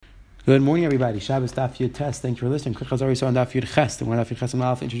Good morning, everybody. Shabbos Daf Yud Test. Thank you for listening. Quick Chazari saw on Daf Yud Ches. And we're on Daf Yud Ches and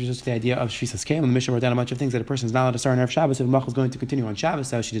Malach introduced us to the idea of Shvisas Kem. And the Mishnah wrote down a bunch of things that a person is not allowed to start on Erev Shabbos if Malach is going to continue on Shabbos.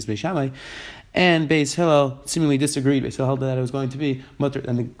 That was she just Beis Shammai. And Beis Hillel seemingly disagreed. Beis Hillel held that it was going to be mutter.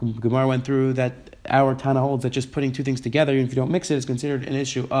 And the Gemara went through that our Tana holds that just putting two things together, even if you don't mix it, is considered an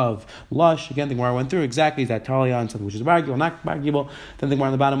issue of lush. Again, the Gemara went through exactly that Talia and something which is arguable, not arguable. Then the Gemara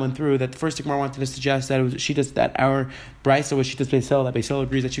on the bottom went through that the first Gemara wanted to suggest that it was she does that our Brisa was she does Beis Hillel, that Beis Hillel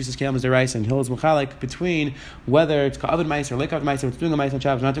agrees that Shvisas Kem is the rice and Hill is Mechalik between whether it's Ka'avad Ma'is or Lekavad Ma'is, or it's doing a Ma'is on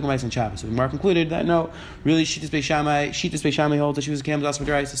Shabbos or not doing a Ma'is on Shabbos. So the Gemara concluded that no, really Shittas Beis Shammai holds that Shvisas Kem is also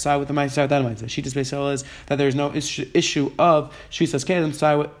the rice, side with the Ma'is, side without a Ma'is. Shittas Beis Hillel is that there is no issue of Shvisas Kem,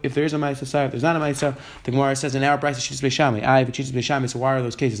 side if there is a Ma'is, side if there's not a Ma'is. The Gemara says in our Brisa Shittas Beis Shammai, if it's Shittas Beis Shammai, so why are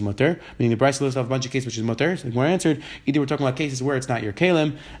those cases mutter? Meaning the Brisa lists off a bunch of cases which is mutter. So the Gemara answered, either we're talking about cases where it's not your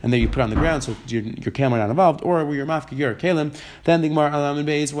kalim and then you put on the ground, so your kalim are not involved, or where your mafka, your kalim. Then the Gemara Alam and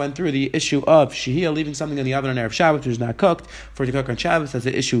Beis went through the issue of shehiyah, leaving something in the oven on Erev Shabbos which is not cooked for it to cook on Shabbos. That's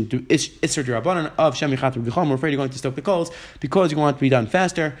the issue Isser D'Rabbanan of Shem Yichat B'Chom. We're afraid you're going to stoke the coals because you want it to be done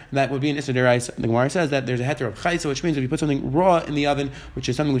faster, and that would be an Isser D'Oraisa. The Gemara says that there's a heter of Chaysa, which means if you put something raw in the oven, which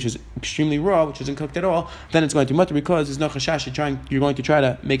is something which is extremely raw, which isn't cooked at all, then it's going to mutter because there's no chashash. You're going to try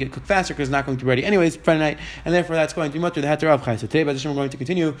to make it cook faster because it's not going to be ready anyways Friday night, and therefore that's going to be mutter the heter of Chaysa. Today, by the we're going to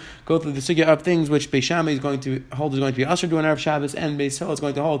continue go through the sugya of things which Beis Shammai is going to hold is going to be Asher doing Erev Shabbos, and Beis Hillel is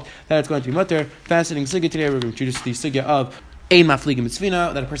going to hold that it's going to be mutter. Fascinating sugya today. We're going to introduce the sugya of Ein Mafligim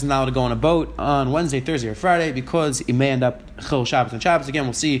Mitzvina, that a person is not allowed to go on a boat on Wednesday, Thursday, or Friday because he may end up Chil Shabbos and Shabbos. Again,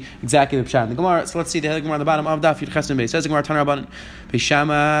 we'll see exactly the Pshat in the Gemara. So let's see the Gemara on the bottom of Daf Yud Ches and Beis. Says the Gemara Tanur Rabbanan Beis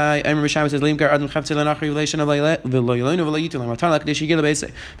Shammai. Beis Shammai says Limkar Adam Chavtzel Lenachri Relation of V'Lo Yelenu V'Lo Yitul Tanur Lakedesh Yigil Beis.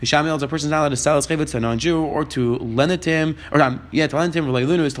 Beis Shammai holds a person is not allowed to sell his chayvitz to a non-Jew or to lend it to him, or to lend him. V'Lo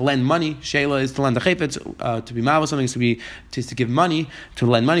Yelenu is to lend money. Sheila is to lend the chayvitz. To be mavel something is to give money, to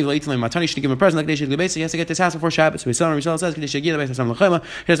lend money. V'Lo Yitul Matani should give him a present. Lakedesh Yigil Beis. He has to get this house before Shabbos. So Beis says Kadesh Yigil Beis.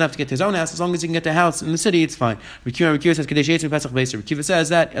 He doesn't have to get to his own house. As long as he can get the house in the city, it's fine. Rekiva says Kadesh Yitzim Pesach Beiser. Rekiva says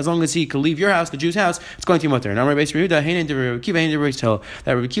that as long as he can leave your house, the Jew's house, it's going to be mutter. And Amar Beis Yehuda Heinin de Rekiva Heinin de Beis Hillel.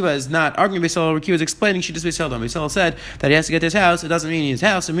 That Rekiva is not arguing Beis Hillel. Rekiva is explaining she just Beis Hillel. Beis Hillel said that he has to get his house. It doesn't mean his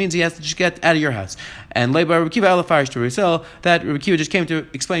house. It means he has to just get out of your house. And Leibar Rekiva Elafarish to Beis Hillel that Rekiva just came to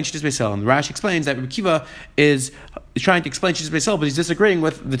explain she just Beis Hillel. And Rashi explains that Rekiva is trying to explain she's Beis Hillel, but he's disagreeing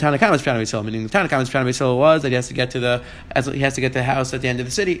with the Tanna Kamma's Pshat Beis Hillel. Meaning the Tanna Kamma's Pshat Beis Hillel was that he has to get to the house at the end of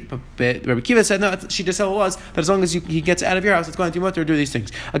the city. But Rabbi Kiva said no, she just Hillel was that as long as he gets out of your house, it's going to be mutter to do these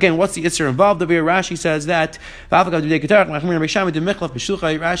things. Again, what's the Isser involved over here? Rashi says that Rashi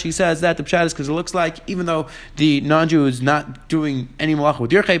says that the Pshat is because it looks like even though the non-Jew is not doing any malacha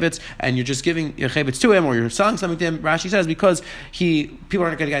with your chayvitz and you're just giving your chayvitz to him or you're selling something to him, Rashi says because people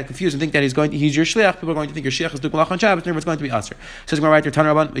aren't going to get confused and think that he's your shliach. People are going to think your shliach is doing malacha on Shabbos, and it's going to be aser. Says my right there,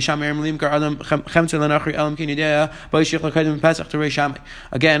 Tanur Rabbanan Beis Shammai Limkar Adam Chavtzel Lenachri Elam Kin Yidea Ba'Yishich L'Kedem Pesach to Beis Shammai.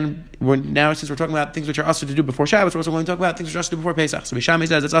 Again, since we're talking about things which are aser to do before Shabbos, we're also going to talk about things which are aser to do before Pesach. So Beis Shammai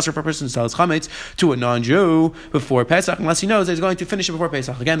says it's aser for a person to sell his chametz to a non-Jew before Pesach unless he knows that he's going to finish it before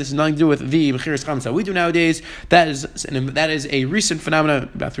Pesach. Again, this is nothing to do with the Bechiras chametz that we do nowadays. That is a recent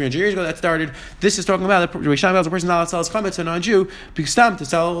phenomenon about 300 years ago that started. This is talking about Beis Shammai tells a person not allowed to sell his chametz to a non-Jew because to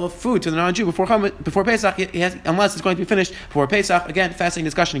sell food to the non-Jew before Pesach, unless it's going to be finished before Pesach. Again, fascinating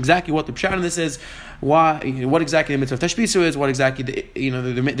discussion exactly what the pshat on this is, what exactly the mitzvah of tashbisu is, what exactly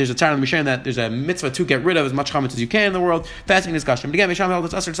there's a time in the Mishnah that there's a mitzvah to get rid of as much chametz as you can in the world. Fascinating discussion. But again, Beis Shammai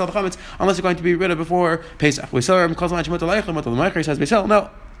holds it's asur to sell the chametz unless you're going to be rid of before Pesach. We sell says Beis Hillel,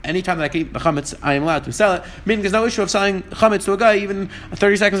 no. Anytime that I keep the chametz, I am allowed to sell it. Meaning there's no issue of selling chametz to a guy even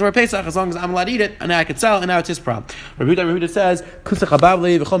 30 seconds before Pesach, as long as I'm allowed to eat it, and now I can sell, and now it's his problem. Rabbi Yehuda says, kusach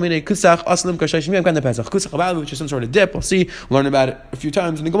habavli v'chol minei kusach aslim kashay shmiyam kan Pesach. Kusach habavli, which is some sort of dip. We'll learn about it a few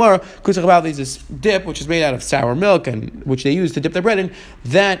times in the Gemara. Kusach habavli is this dip, which is made out of sour milk, and which they use to dip their bread in.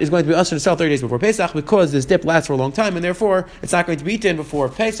 That is going to be asur to sell 30 days before Pesach, because this dip lasts for a long time, and therefore it's not going to be eaten before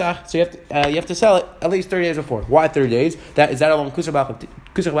Pesach, so you have to sell it at least 30 days before. Why 30 days? Is that how long kusach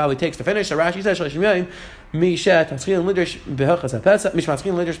habavli takes to finish? So Rashi says, Rashi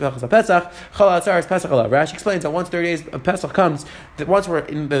explains that once 30 days of Pesach comes, that once we're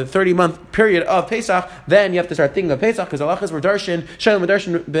in the 30-month period of Pesach, then you have to start thinking of Pesach, because halachas were darshan, shalom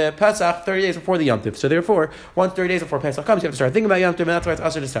darshan Pesach 30 days before the Yom Tov. So therefore, once 30 days before Pesach comes, you have to start thinking about Yom Tov, and that's why it's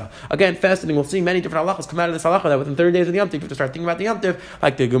asur to sell. Again, fascinating, we'll see many different halachas come out of this halacha that within 30 days of the Yom Tov, you have to start thinking about the Yom Tov,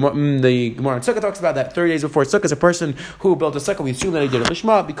 like the Gemara in Sukkah talks about that 30 days before Sukkah, is a person who built a sukkah, we assume that he did it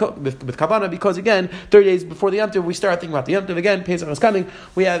lishma, law with Kavanah, because again, 30 days before the Yom Tov, we start thinking about the Yom Tov. Again, Pesach is coming.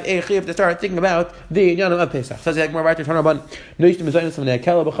 We have a chiyuv to start thinking about the Yom of Pesach. Says the Gemara right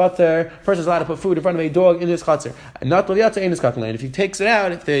there, person's allowed to put food in front of a dog in his chatzar. Not l'yatsa in his land. If he takes it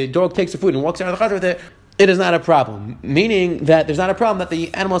out, if the dog takes the food and walks out of the chatzar with it, it is not a problem. Meaning that there's not a problem that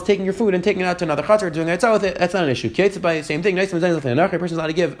the animal is taking your food and taking it out to another chatzar, doing it with it. That's not an issue. By same thing. A person is allowed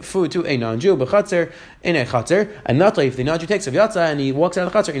to give food to a non-Jew, but chatzar in a chatzar, and not if the non-Jew takes a yatsa and he walks out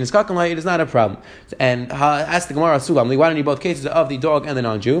of the chatzar in his kakanlai, it is not a problem. And ask the Gemara Sulam, why don't you both cases of the dog and the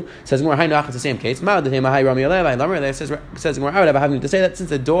non-Jew? Says Gemara, it's the same case. Says Gemara, I would have having to say that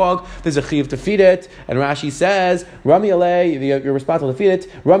since the dog, there's a chiyuv to feed it, and Rashi says, Rami alei, you're responsible to feed it.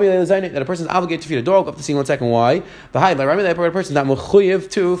 Rami alei, that a person is obligated to feed a dog. Up to see 1 second why. The high like Rami, that person is not mechuyev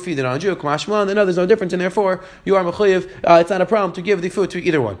to feed the non-Jew. Kamashman, they know there's no difference, and therefore you are mechuyev. It's not a problem to give the food to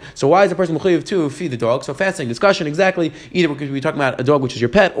either one. So why is a person mechuyev to feed the dog? So fascinating discussion. Exactly, either because we're talking about a dog which is your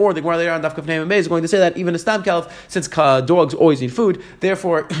pet, or the Gemara later on Daf Kaf Neim is going to say that even a stam calf, since dogs always need food,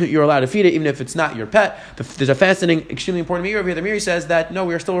 therefore you're allowed to feed it even if it's not your pet. There's a fascinating, extremely important mirror here. The mirror says that no,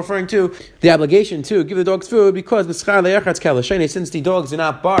 we are still referring to the obligation to give the dogs food because since the dogs do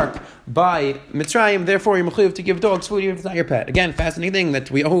not bark by Mitzrayim, therefore you're mechuyev to give dogs food even if it's not your pet. Again, fascinating thing that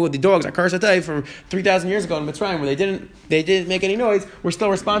we owe the dogs at Karsatay from 3,000 years ago in Mitzrayim, where they didn't make any noise. We're still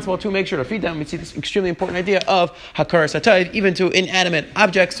responsible to make sure to feed them. We see this extremely important idea of Hakar Satayv, even to inanimate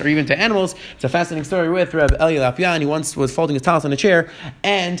objects or even to animals. It's a fascinating story with Reb Eli Lapian. He once was folding his talis on a chair,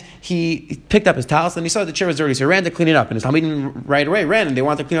 and he picked up his talis and he saw the chair was dirty, so he ran to clean it up. And his Talmidim right away ran, and they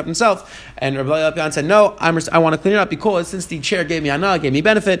wanted to clean up themselves. And Reb Eli Lapian said, "No, I want to clean it up because since the chair gave me anah, gave me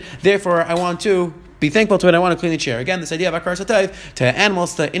benefit, therefore I want to be thankful to it. I want to clean the chair." Again, this idea of Akar Satayv to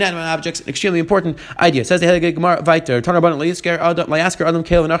animals, to inanimate objects, an extremely important idea. It says the Hegel Gemara Vayter, Turn about Layasker Adam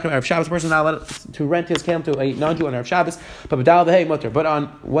Kale and Erev Shabbos. A person is not allowed to rent his kale to a non-Jew on Erev Shabbos, but on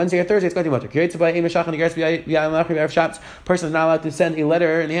Wednesday or Thursday it's going to be mutter. Person is not allowed to send a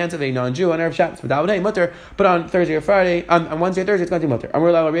letter in the hands of a non-Jew on Erev Shabbos, but on Thursday or Friday, on Wednesday or Thursday it's going to be mutter.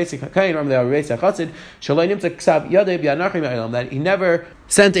 That he never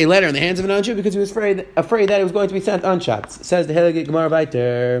sent a letter in the hands of a non-Jew because he was afraid that it was going to be sent on Shabbos. Says the Helig Gemara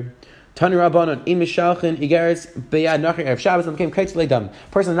Vayter. Tani Rabbanon in Mishalchin Igaris Beyad Nachir Erev Shabbos and became Kaitz Leidam.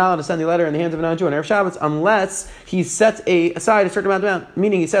 Person is not allowed to send a letter in the hands of a non-Jew on Erev Shabbos unless he sets aside a certain amount.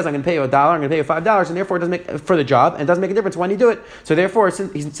 Meaning he says, "I'm going to pay you $1, I'm going to pay you $5," and therefore it doesn't make for the job and it doesn't make a difference when you do it. So therefore,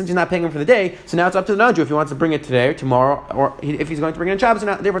 since he's not paying him for the day, so now it's up to the non-Jew if he wants to bring it today or tomorrow, or if he's going to bring it on Shabbos.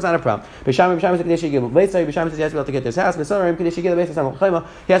 Therefore, it's not a problem. B'Shamim says he has to be able to get to his house. He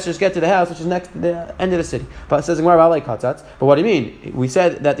has to just get to the house, which is next to the end of the city. But it says, "But what do you mean? We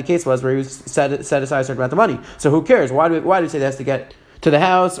said that the case was where he was set aside a certain amount of money. So who cares? Why do we say that has to get to the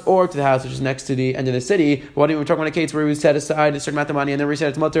house or to the house which is next to the end of the city? What do we talking about a case where he set aside a certain amount of money and then we said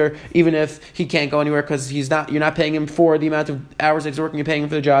it's mutter even if he can't go anywhere because you're not paying him for the amount of hours that he's working, you're paying him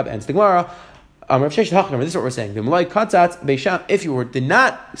for the job." And it's the Gemara. This is what we're saying. If you did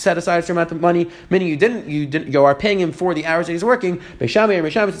not set aside a certain amount of money, meaning you are paying him for the hours that he's working.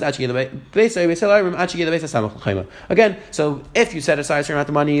 Again, so if you set aside a certain amount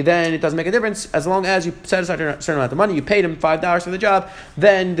of money, then it doesn't make a difference. As long as you set aside a certain amount of money, you paid him $5 for the job,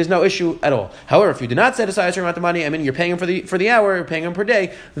 then there's no issue at all. However, if you do not set aside a certain amount of money, I mean you're paying him for the hour, you're paying him per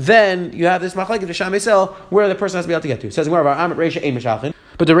day, then you have this machlekes v'sham beisel where the person has to be able to get to. It says more about Amit Reisha Ein Mishachin.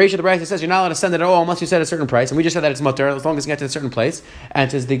 But the ratio of the Brayta says you're not allowed to send it at all unless you set a certain price, and we just said that it's mutter as long as you get to a certain place. And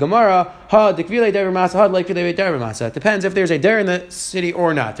it says the Gemara, it depends if there's a der in the city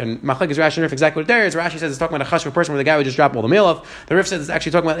or not. And Machlek is Rashi Rif exactly what a der is. Rashi says it's talking about a chashva person where the guy would just drop all the mail off. The Rif says it's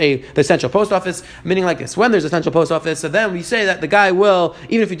actually talking about the central post office, meaning like this. When there's a central post office, so then we say that the guy will,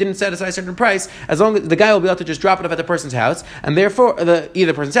 even if you didn't set aside a certain price, as long as the guy will be able to just drop it off at the person's house, and therefore either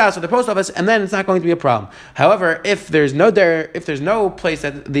the person's house or the post office, and then it's not going to be a problem. However, if there's no der, if there's no place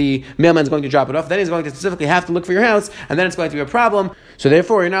that the mailman's going to drop it off, then he's going to specifically have to look for your house, and then it's going to be a problem. So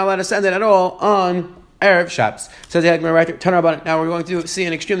therefore, you're not allowed to send it at all on Erev Shabbos. Says the Hagmar right there, turn about it. Now we're going to see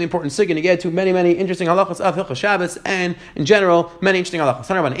an extremely important sign to get to many interesting halachos of Hilchos Shabbos, and in general, many interesting halachos.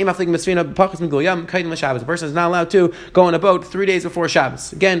 Turn about it. The person is not allowed to go on a boat 3 days before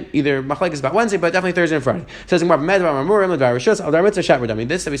Shabbos. Again, either machlekes about Wednesday, but definitely Thursday and Friday. Says this that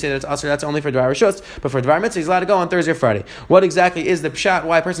we say that it's also that's only for Dvar Rishus, but for Dvar Mitzvah he's allowed to go on Thursday or Friday. What exactly is the pshat?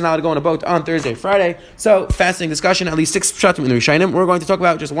 Why a person is not allowed to go on a boat on Thursday or Friday? So fascinating discussion. At least 6 pshatim in the Rishayim. We're going to talk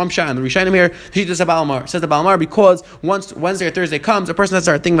about just one pshat in the Rishayim here. Balmar. Says the Balmar, because once Wednesday or Thursday comes, a person has to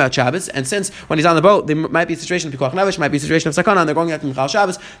start thinking about Shabbos, and since when he's on the boat, there might be a situation of Pikuach Nefesh, might be a situation of Sakana, and they're going out to Michal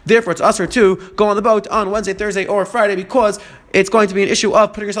Shabbos. Therefore, it's usher to go on the boat on Wednesday, Thursday, or Friday, because it's going to be an issue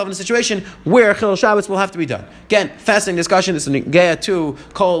of putting yourself in a situation where Chilul Shabbos will have to be done. Again, fascinating discussion. This is an Geya to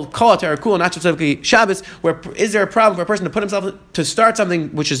call Terakul, not specifically Shabbos, where is there a problem for a person to put himself to start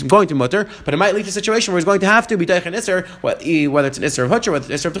something which is going to mutter, but it might lead to a situation where he's going to have to be Daich and Isser, whether it's an Isser of Hutcher,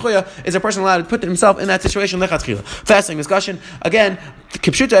 whether it's Isser of Techuya, is a person allowed to put himself in that situation? Fascinating discussion. Again,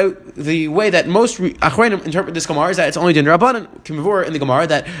 Kipshuta, the way that most Achronim interpret this Gemara is that it's only Din Rabbanan, Kimavur in the Gemara,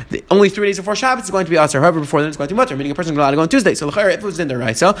 that only 3 days before Shabbos is going to be Asr. However, before then it's going to be mutter, meaning a person is allowed to go on Tuesday. So if it was Din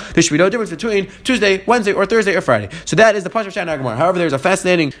Deraisa, there should be no difference between Tuesday, Wednesday, or Thursday, or Friday. So that is the Pasuk Shana Gemara. However, there's a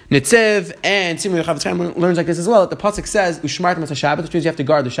fascinating Nitziv, and seemingly Chavetz Chaim learns like this as well. That the Pasuk says Ushmartim as a Shabbos, which means you have to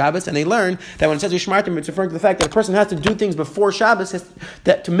guard the Shabbos, and they learn that when it says Ushmartim, it's referring to the fact that a person has to do things before Shabbos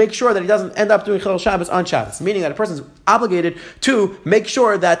to make sure that he doesn't end up doing Chilul Shabbos on Shabbos. Meaning that a person is obligated to make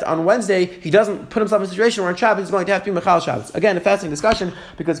sure that on Wednesday he doesn't put himself in a situation where on Shabbos he's going to have to be Mechal Shabbos. Again, a fascinating discussion,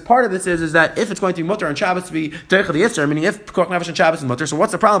 because part of this is that if it's going to be mutter on Shabbos to be Deicha the Yisr, meaning if Pekuach Nefesh on Shabbos is mutter, so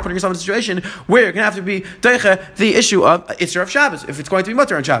what's the problem putting yourself in a situation where you're going to have to be Deicha the issue of Yisr of Shabbos if it's going to be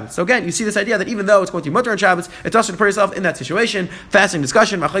mutter on Shabbos? So again, you see this idea that even though it's going to be mutter on Shabbos, it's also to put yourself in that situation. Fascinating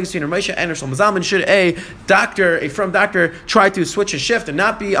discussion. Machlekes between Rav Moshe and Rav Shlomo Zalman. Should a firm doctor, try to switch his shift and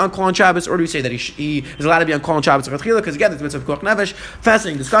not be on call on Shabbos, or do we say that he is allowed to be on call on Shabbos? Because again, it's a mitzvah of Pekuach Nefesh.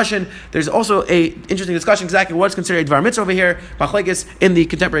 Fascinating discussion. There's also a interesting discussion exactly what's considered a Dvar Mitzvah over here. Machlekes in the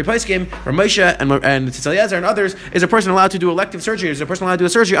contemporary poskim, Rav Moshe and Tzitz Eliezer and others, is a person allowed to do elective surgery? Is a person allowed to do a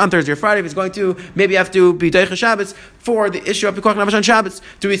surgery on Thursday or Friday if he's going to maybe have to be Deicha Shabbos for the issue of Pekuach Nefesh on Shabbos?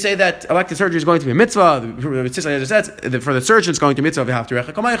 Do we say that elective surgery is going to be a mitzvah? Tzitz Eliezer says for the surgeon it's going to be a mitzvah of V'haftu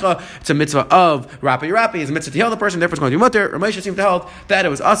Recha Kamaycha. It's a mitzvah of Rapi. It's a mitzvah to heal the person, therefore it's going to be mutter. Rav Moshe seemed to hold that it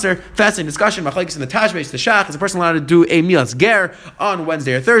was aser. Fascinating discussion. Machlekes in the Tashbetz, the Shach, is a person allowed to do a milas ger on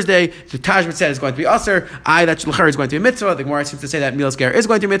Wednesday or Thursday? The Tashbetz said it's going to be aser. That Shulchan is going to be a mitzvah. The Gemara seems to say that milas ger is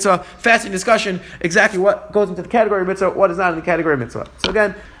going to be a mitzvah. Fascinating discussion. Exactly what goes into the category of mitzvah, what is not in the category of mitzvah. So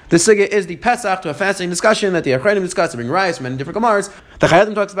again, the sugya is the Pesach, to a fascinating discussion that the Achronim discuss to bring rice from many different Gemaras. The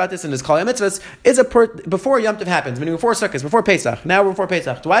Chayadim talks about this in his Kol Mitzvahs. Is before Yom Tov happens, meaning before Sukkot, before Pesach. Now we're before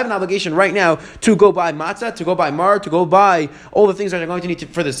Pesach. Do I have an obligation right now to go buy matzah, to go buy mar, to go buy all the things that I'm going to need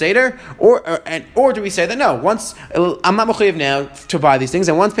for the Seder? Or do we say that no, once I'm not mechuyev now to buy these things,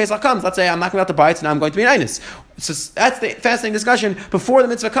 and once Pesach comes, let's say I'm not going to have to buy it, so now I'm going to be an Einus. So that's the fascinating discussion. Before the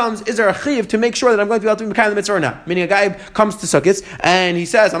mitzvah comes, is there a chiv to make sure that I'm going to be able to be the mitzvah or not? Meaning a guy comes to Sukkot and he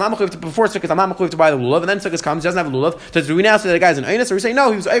says, I'm not mechuyev before Sukkot, I'm not mechuyev to buy the lulav, and then Sukkot comes, he doesn't have a lulav. So do we now say that a guy's an Einus, or we say no,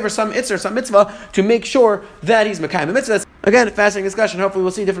 he was over some itzer, some mitzvah to make sure that he's mekayim the mitzvah? Again, fascinating discussion. Hopefully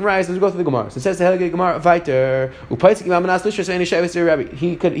we'll see different rights as we go through the Gemara. So it says the Helge Gemara Viter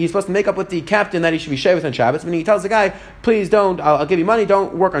he's supposed to make up with the captain that he should be Shabbos on Shabbos, meaning he tells the guy, please don't, I'll give you money,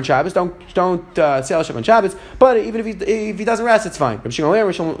 don't work on Shabbos, don't sail a ship on Shabbos, but even if he doesn't rest, it's fine. Rabbi Shimon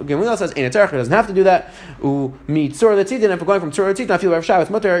Gamliel says, he doesn't have to do that. If we're going from Tzor Letzidin, I feel Rav Shabbos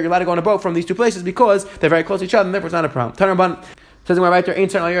Mutter, you're allowed to go on a boat from these two places because they're very close to each other, and therefore it's not a problem. Tanarban says in my right there, a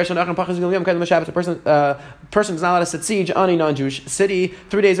person is not allowed to set siege on a non-Jewish city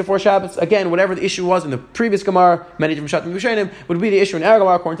 3 days before Shabbos. Again, whatever the issue was in the previous Gemara, many different Shatim Yushanim, would be the issue in our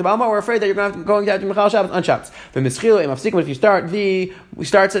Gemara. According to Balma, we're afraid that you're going to have to Mechal Shabbos on Shabbos. If you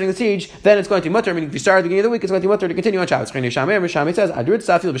start setting the siege, then it's going to be mutter. Meaning, if you start at the beginning of the week, it's going to be mutter to continue on Shabbos. Shami says,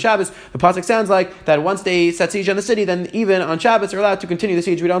 the pasuk sounds like that once they set siege on the city, then even on Shabbos they're allowed to continue the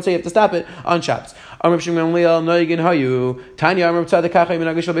siege. We don't say you have to stop it on Shabbos. Says the meaning of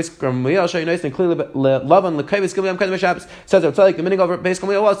Beis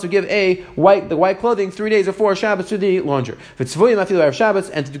Gamliel was to give the white clothing 3 days before Shabbos to the laundry. If it's Erev Shabbos,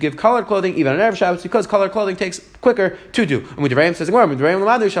 and to give colored clothing even on Erev Shabbos, because colored clothing takes quicker to do. And with Devarim says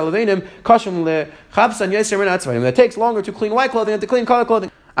that takes longer to clean white clothing than to clean colored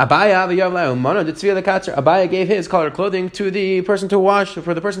clothing. Abaya gave his colored clothing to the person to wash,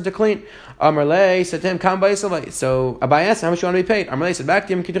 for the person to clean. Amarle said to him, so Abaya asked, how much you want to be paid? Amarle said back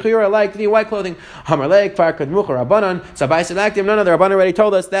to him, I like the white clothing. Amarle so Abaya said back to him, no, the Rabbanan already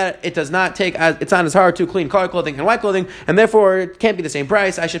told us that it does not take it's not as hard to clean colored clothing and white clothing, and therefore it can't be the same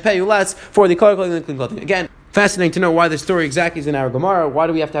price. I should pay you less for the colored clothing than clean clothing. Again, Fascinating to know why the story exactly is in our Gemara. Why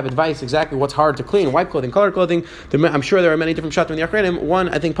do we have to have advice exactly what's hard to clean? White clothing, colored clothing. I'm sure there are many different shatim in the Achrenim. One,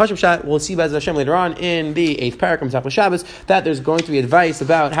 I think, Pashim Shat, we'll see Bez Hashem later on in the 8th paragraph of Shabbos, that there's going to be advice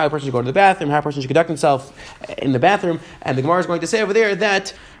about how a person should go to the bathroom, how a person should conduct himself in the bathroom. And the Gemara is going to say over there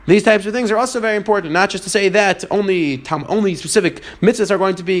that these types of things are also very important, not just to say that only specific mitzvahs are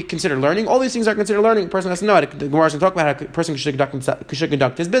going to be considered learning. All these things are considered learning. A person has to know it. The Gemara is going to talk about how a person should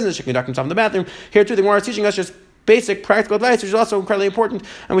conduct his business, should conduct himself in the bathroom. Here too, the Gemara is teaching us just basic practical advice, which is also incredibly important,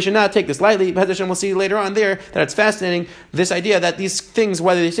 and we should not take this lightly. But we'll see later on there that it's fascinating, this idea that these things,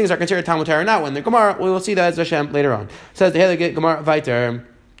 whether these things are considered Talmud Torah or not, when they're Gemara, we will see that as Hashem later on. It says the Heilige Gemara Vayter.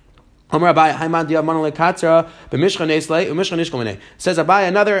 Says Abai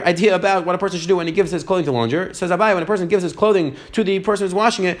another idea about what a person should do when he gives his clothing to launder. Says Abai, when a person gives his clothing to the person who's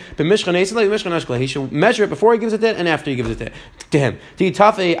washing it, he should measure it before he gives it to it and after he gives it to him.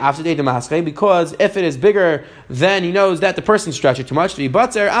 Because if it is bigger, then he knows that the person stretched it too much. And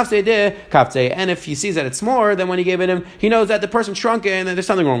if he sees that it's smaller than when he gave it him, he knows that the person shrunk it and that there's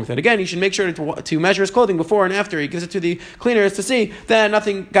something wrong with it. Again, he should make sure to measure his clothing before and after he gives it to the cleaners to see that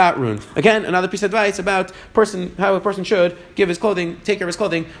nothing got ruined. Again, another piece of advice about how a person should take care of his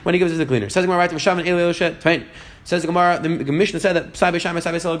clothing when he gives it to the cleaner. Says the Gemara, the Mishnah said that Sabai Shammai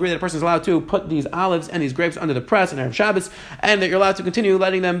agree that a person is allowed to put these olives and these grapes under the press on Erev Shabbos, and that you're allowed to continue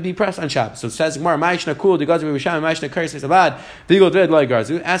letting them be pressed on Shabbos. So it says the Gemara, Ma'ishna Kul, the Gazu Shammai, Ma'ishna Karis Avad, the Eagle Dread Lai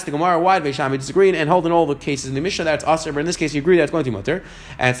Garzu. Ask the Gemara why Beis Shammai disagreed and hold in all the cases in the Mishnah that it's Aser, but in this case you agree that it's going to be mutter.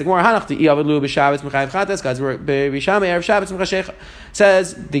 And it's the Gemara Hanach the Iavadlu B'Shabbos Mechayev Chatas Gazu Beis Shammai Erev Shabbos Mechashech.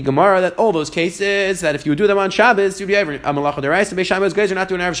 Says the Gemara that all those cases that if you do them on Shabbos you'd be ever Amalacha Deraisa Beis Shammai's guys are not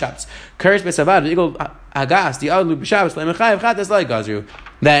doing Erev Shabbos. Karis Avad, the Eagle Agas, the Adlu B'Shabbos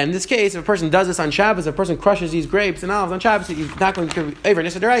Then in this case, if a person does this on Shabbos, if a person crushes these grapes and olives on Shabbos, he's not going to be Ever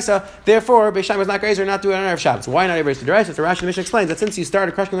Nisa Deraisa. Therefore, Beis Shammai is not Geiser, not doing it on Erev Shabbos. Why not Ever Nisa Deraisa? So Rashi Mishnah explains that since he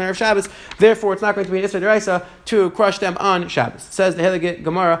started crushing on Erev Shabbos, therefore it's not going to be Nisa Deraisa to crush them on Shabbos. It says the Heilige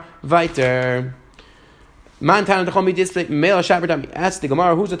Gemara Vayter. Ask the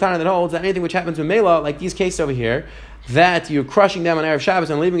Gemara, who's the Tana that holds that anything which happens with Mela, like these cases over here, that you're crushing them on Erev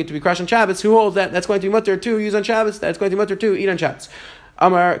Shabbos and leaving it to be crushed on Shabbos, who holds that that's going to be mutter to use on Shabbos, that's going to be mutter to eat on Shabbos?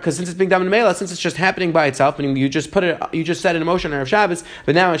 Because since it's being done in Mela, since it's just happening by itself, meaning you just set it in motion on Erev Shabbos,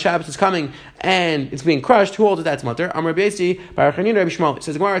 but now Shabbos is coming and it's being crushed, who holds it that's mutter? Amar Beisi, Baruch Hanina Rabbi Shmuel. It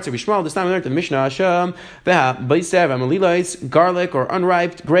says Gemara, it's Rabbi Shmuel. This time we learned the Mishnah Hashem, Beha, Beisev, Amalilais, garlic or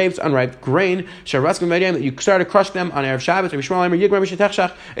unripe grapes, unripe grain, Sharaskim Medium, that you started crushing them on Erev Shabbos. Rabbi Shmuel, Amar Yigram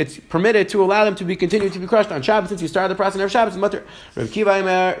Mishatechshach. It's permitted to allow them to be continued to be crushed on Shabbos since you started the process on Erev Shabbos, mutter.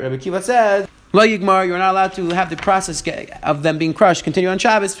 Rabbi Kiva says, Lo Yigmar, you're not allowed to have the process of them being crushed continue on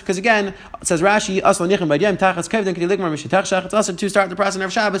Shabbos, because again, it says Rashi, it's also to start the process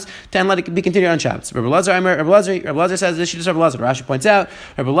of Shabbos and let it be continued on Shabbos. Rabbi Lazar says this, she just Rabbi Lazar. Rashi points out,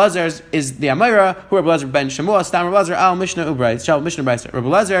 Rabbi Lazar is the Amira, who Rabbi Lazar ben Shemua, Stam Rabbi Lazar al Mishnah Ubrais, Shal Mishnah Ubrais. Rabbi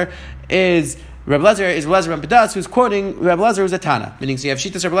Lazar is Rabbi Lazar ben Pedas, who's quoting Rabbi Lazar who's a Tana. Meaning, so you have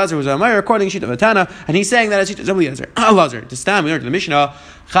Shittas Rabbi Lazar who's a Amira quoting Shittas of a Tana, and he's saying that as Shittas Rabbi Lazar. To Stam, we learned in the Mishnah,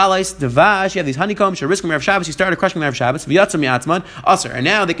 Chalais, Devash, you have these honeycombs, Shariskim Erev Shabbos, you started crushing Erev Shabbos, V'yatzam Yatzman, Aser. And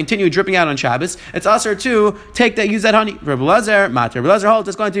now they continue dripping out on Shabbos. It's Aser to use that honey. Rabbi Lazar, Mater. Rabbi Lazar holds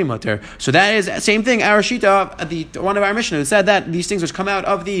it's going to be Mater. So that is the same thing, our Shita, one of our Mishnah said that these things which come out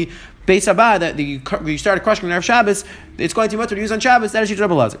of the Beis Abba, that you started crushing on Erev Shabbos, it's going to be mutter to use on Shabbos. That is Shittas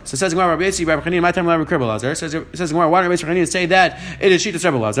Rabbi Lazar. So it says Gemara, Rabbi Yossi, Rabbi Chanina, my time Rabbi Lazar. Says Gemara, why did Rabbi Chanina say that it is Shittas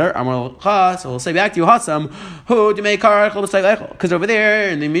Rabbi Lazar? So we'll say back to you, Hassam, who to make because over there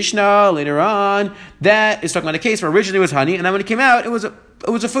in the Mishnah later on, that is talking about a case where originally it was honey, and then when it came out, it was a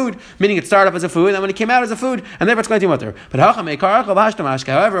food, meaning it started up as a food, and then when it came out as a food, and therefore it's going to be mutter. But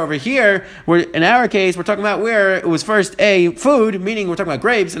however, over here, in our case, we're talking about where it was first a food, meaning we're talking about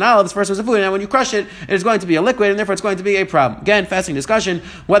grapes and olives. First was a food, and when you crush it, it is going to be a liquid, and therefore it's going to be a problem. Again, fascinating discussion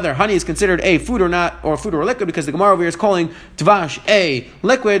whether honey is considered a food or not, or food or a liquid, because the Gemara over here is calling Dvash a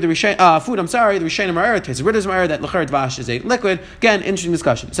liquid. The food. The Rishonim are tastes rid of that L'cher Dvash is a liquid. Again, interesting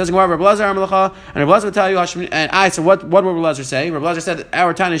discussion. It says Gemara, Rabbi Lazar Amalacha, and Rabbi Lazar will tell you. So what would Rabbi Lazar say? Rabbi Lazar said that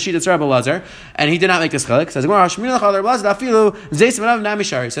our Tana is Shittas Rabbi Lazar, and he did not make this chalik. Says Gemara, Rabbi Lazar afilu zeisim anav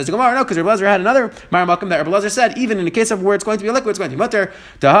namishari. Says the Gemara, no, because Rabbi Lazar had another Maramakim that Rabbi Lazar said even in the case of where it's going to be a liquid, it's going to be mutter.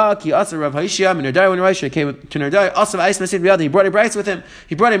 Daha ki asa Rav Haishia min Nerdai when Rashi came to Nerdai. Also, he brought a brice with him.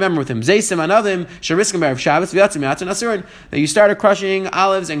 He brought a member with him. Zeisim anavim shariskim erev Shabbos v'yatzim yatzim asurin. That you started crushing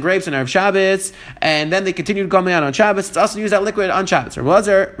olives and grapes on erev Shabbos, and then they continued coming out on Shabbos. It's also to use that liquid on Shabbos. Rabbi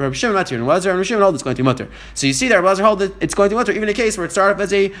Lazar, Rabbi Shimon matir, and Rabbi Shimon hold it's going to be mutter. So you see that Rabbi Lazar hold it's going to be mutter even in a case where it started start off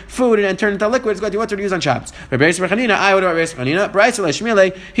as a food and then turn into liquid, it's going to be mutter to use on Shabbos. Rabbi Yisrael Chanina, I would Rabbi Yisrael Chanina, Brisa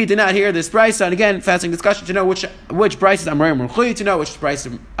Leshmile, he did not hear this Brisa, and again, fascinating discussion to know which Brises Amorim were Chuy to know, which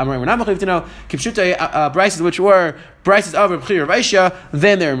Brises Amorim were not Chuy to know, Kipshuta Brises which were Brises of Reb Chir Vaisha,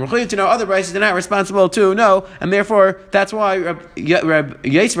 then they're Mechuyev to know. Other Brises they're not responsible to know, and therefore that's why Reb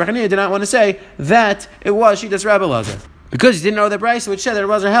Yisrael Chanina did not want to say that it was Shitas Rabbi Elazar. Because he didn't know the Brisa, which said that it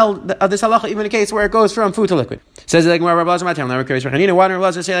wasn't held this halacha, even in a case where it goes from food to liquid. Says like Rabbi Elazar Matam, now Rabbi Yisrael Chanina. Why did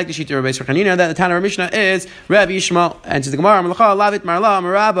Rabbi Elazar say like the Shita Rabbi Yisrael Chanina that the Tana of Mishnah is Rabbi Yishmael, and says the Gemara Amalacha Lavit Marla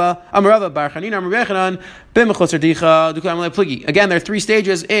Amarava Bar Chanina Amar Yechanan. Again, there are three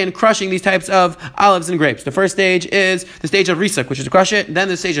stages in crushing these types of olives and grapes. The first stage is the stage of risak, which is to crush it. Then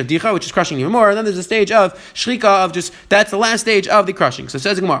the stage of dicha, which is crushing even more. And then there's the stage of shrika, of just, that's the last stage of the crushing. So it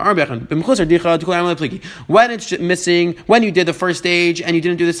says, when it's missing, when you did the first stage and you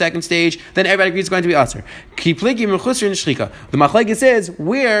didn't do the second stage, then everybody agrees it's going to be aser. The machlekes is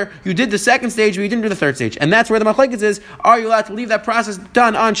where you did the second stage, but you didn't do the third stage. And that's where the machlekes is, are you allowed to leave that process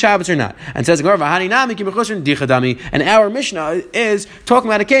done on Shabbos or not? And it says, and our Mishnah is talking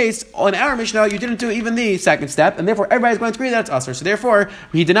about a case, in our Mishnah you didn't do even the second step, and therefore everybody's going to agree that it's aser. So therefore,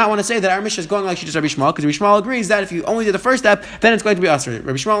 he did not want to say that our Mishnah is going like Shittas Rabbi Yishmael, because Rabbi Yishmael agrees that if you only did the first step, then it's going to be aser.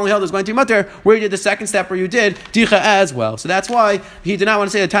 Rabbi Yishmael only held it was going to be mutter, where you did the second step, where you did dicha as well. So that's why he did not want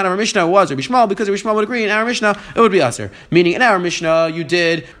to say the Tana of our Mishnah was Rabbi Yishmael, because Rabbi Yishmael would agree in our Mishnah it would be aser. Meaning in our Mishnah you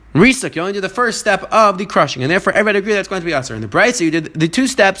did risak, you only did the first step of the crushing, and therefore everybody agreed that's going to be aser. In the Brisa, you did the two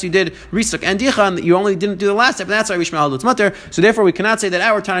steps, you did risak and dicha, and you only didn't do the last step, and that's why Rabbi Yishmael held it's mutter. So therefore, we cannot say that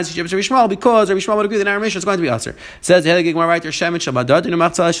our Tana is Rabbi Yishmael, because Rabbi Yishmael would agree that our Mishnah is going to be aser. It says the a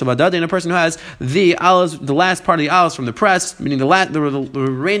person who has the olives, the last part of the olives from the press, meaning the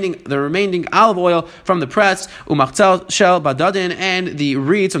remaining olive oil from the press, umachtzal shel badadin, and the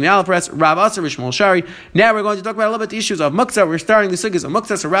reeds from the olive press, Rav Aser Shmuel Shari. Now we're going to talk about a little bit the issues of muktzah. We're starting the sugyas of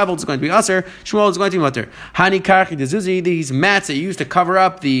muktzah. So Rav is going to be aser, Shmuel is going to be mutter. Hani karchi dezuzi, these mats that you use to cover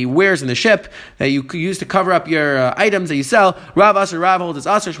up the wares in the ship, that you use to cover up your items that you sell. Rav aser, Rav holds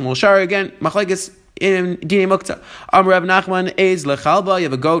aser, Shmuel Shari again, machlekes in Dine Muktzah. Reb Nachman is lechalba. You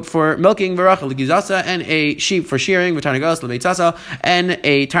have a goat for milking, v'rachel legizasa, and a sheep for shearing, v'tarnagos lebeitzasa, and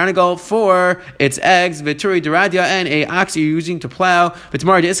a tarnagal for its eggs, v'turi deradia, and a ox you're using to plow,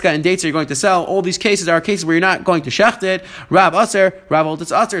 v'tamar deiska, and dates that you're going to sell. All these cases are cases where you're not going to shecht it. Rab aser, Rab holds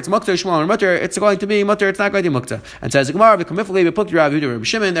it's aser, it's muktzah, Shmuel and mutter, it's going to be mutter, it's not going to be muktzah. And says the Gemara, v'kamifli v'pukti Rav Yehuda Reb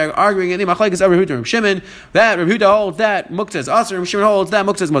Shimon, they're arguing in the machlekes of Rav Yehuda Reb Shimon, that Rav Yehuda holds that muktzah is aser, Reb Shimon holds that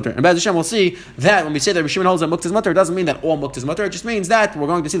muktzah is mutter. And B'ez Hashem we'll see that when we say that Rabbi Shimon holds that muktzah is mutter, it doesn't mean that all muktzah is mutter. It just means that we're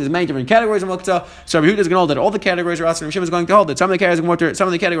going to see there's many different categories of muktzah. So Rabbi Yehuda is going to hold that all the categories are aser. Rabbi Shimon is going to hold that some of the categories are mutter, some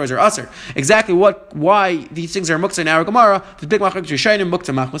of the categories are aser. Exactly why these things are muktzah in our Gemara? The big machlekes Rishonim,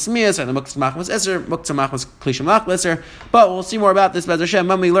 muktzah machmas miyas, and the muktzah machmas eser, muktzah machmas klishim machleser. But we'll see more about this B'ez Hashem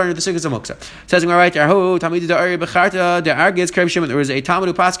when we learn the sugyas of muktzah. It says right there, there was a Talmud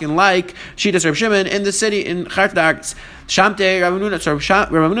who paskin like Shitas Reb Shimon in the city in Charta Argis. Shamte Rav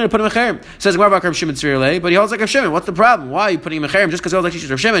Nuna put him in cherem. Says Gemara Rav Shimon Tzvirlei, but he holds like Rav Shimon. What's the problem? Why are you putting him in cherem? Just because he holds like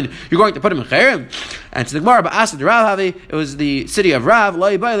Rav Shimon, you're going to put him in cherem? And to the Gemara, but asked the Rav Havi, it was the city of Rav.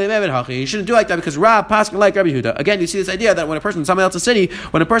 You shouldn't do like that because Rav paskin like Rabbi Yehuda. Again, you see this idea that when a person's in somebody else's city,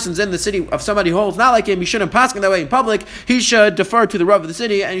 when a person's in the city of somebody who holds not like him, he shouldn't paskin that way in public. He should defer to the Rav of the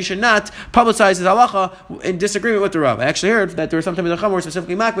city, and he should not publicize his halacha in disagreement with the Rav. I actually heard that there was sometimes in the Chumrah,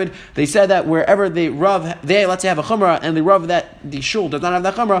 specifically Makbid, they said that wherever the Rav, let's say have a Chumrah, and the Rav that the shul does not have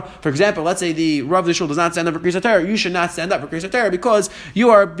that Chumrah, for example, let's say the Rav of the shul does not stand up for Kriyas HaTorah, you should not stand up for Kriyas HaTorah because you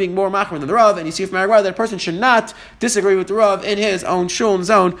are being more machmer than the Rav, and you see from Maragwar that a person should not disagree with the Rav in his own shul, in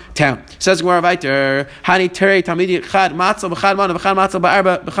his own town. Says Gemara weiter, Hani Terei Talmidi Chad Matzah B'Chad Mana B'Chad Matzah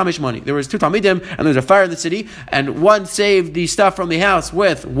B'Arba B'Chamish Mani. There was two Talmidim, and there was a fire in the city, and one saved the stuff from the house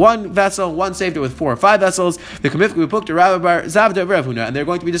with one vessel, one saved it with 4 or 5 vessels. The Kamifka we booked to Rav Bar Zavda Rav Huna, and they're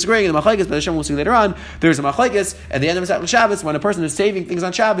going to be disagreeing in the machlekes, but Hashem will see later on. There's a machlekes at the end of Masechet Shabbos when a person is saving things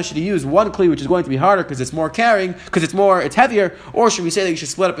on Shabbos. Should he use one kli, which is going to be harder because it's more carrying, because it's heavier, or should we say that you should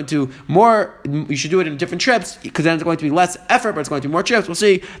split up into more? You should do it in different trips because then it's going to be less effort, but it's going to be more trips. We'll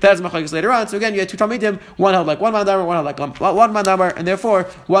see that as machlekes later on. So again, you had two talmidim, one held like one mandamar, one held like one mandamar, and therefore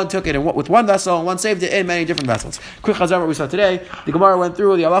one took it with one vessel, and one saved it in many different vessels. Quick chazar what we saw today. The Gemara went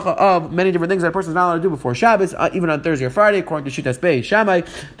through the halacha of many different things that a person is not allowed to do before Shabbos, even on Thursday or Friday, according to Shitas Bei Shammai.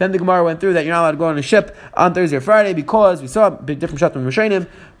 Then the Gemara went through that you're not allowed to go on a ship on Thursday or Friday because we saw a big different shot from Rishonim.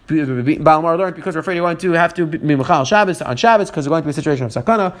 Balmar learned because we're afraid you're going to have to be Mechal Shabbos on Shabbos because we're going to be a situation of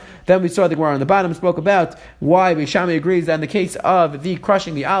Sakana. Then we saw the Gemara on the bottom spoke about why Beis Shammai agrees that in the case of the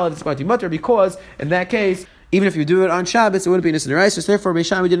crushing the olives it's going to be mutter because in that case Even if you do it on Shabbos, it wouldn't be Nissan Rice. So therefore, Beis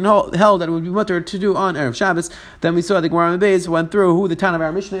Shammai didn't held that it would be mutter to do on Erev Shabbos. Then we saw the Gemara Beis went through who the Tan of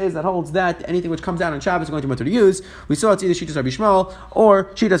our Mishnah is that holds that anything which comes down on Shabbos is going to be mutter to use. We saw it's either Shittas Rabbi Shmuel or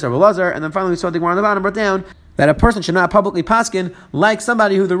Shittas Rabbi Lazar, and then finally we saw the Gemara on the bottom brought down that a person should not publicly paskin like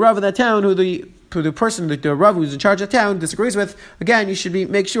somebody who the Rav of that town, who the person, the Rav who's in charge of town, disagrees with. Again, you should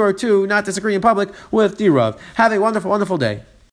make sure to not disagree in public with the Rav. Have a wonderful, wonderful day.